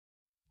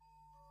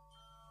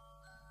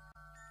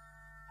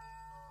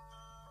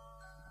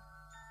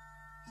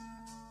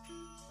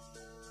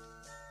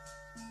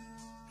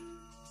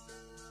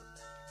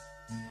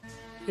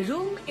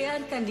Room air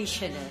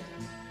conditioner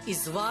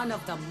is one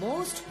of the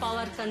most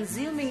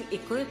power-consuming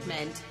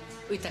equipment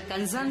with a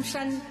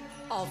consumption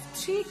of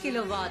 3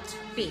 kilowatt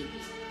peak.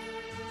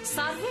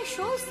 Survey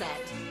shows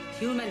that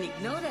human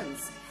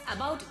ignorance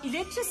about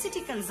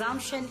electricity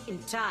consumption in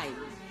time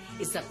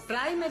is the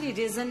primary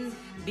reason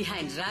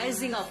behind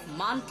rising of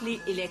monthly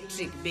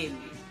electric bill.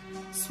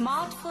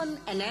 Smartphone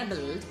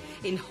enabled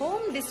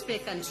in-home display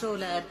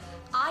controller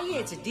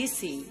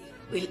IHDC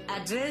will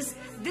address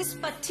this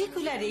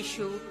particular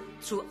issue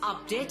through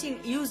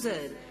updating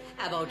user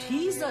about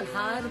his or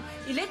her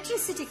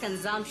electricity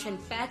consumption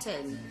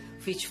pattern,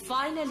 which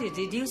finally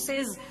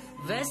reduces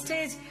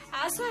wastage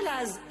as well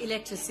as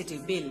electricity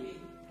bill.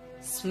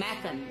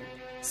 SMACON,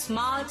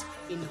 Smart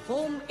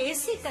In-Home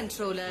AC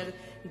Controller,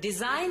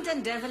 designed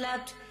and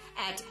developed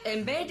at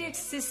Embedded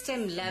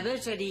System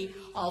Laboratory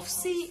of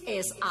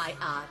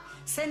CSIR,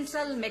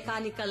 Central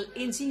Mechanical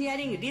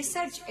Engineering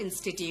Research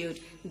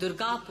Institute,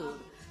 Durgapur,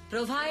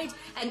 provide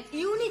an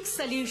unique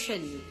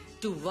solution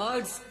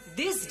towards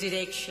this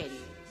direction.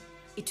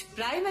 It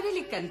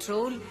primarily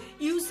controls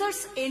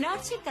users'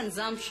 energy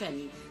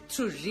consumption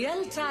through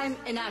real-time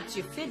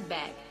energy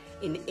feedback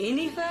in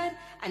anywhere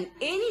and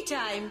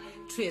anytime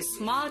through a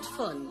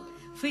smartphone,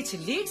 which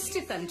leads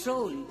to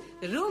control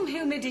room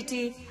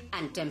humidity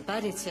and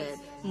temperature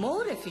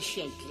more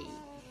efficiently.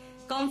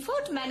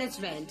 Comfort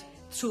management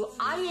through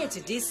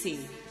IHDC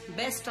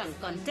based on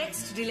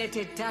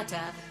context-related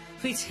data,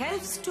 which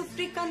helps to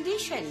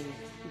precondition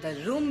the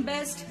room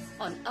based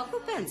on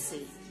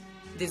occupancy.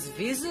 This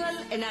visual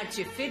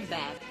energy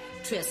feedback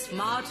to a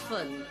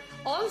smartphone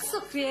also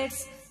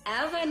creates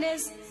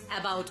awareness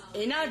about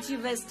energy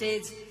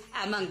wastage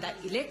among the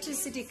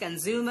electricity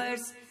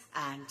consumers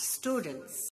and students.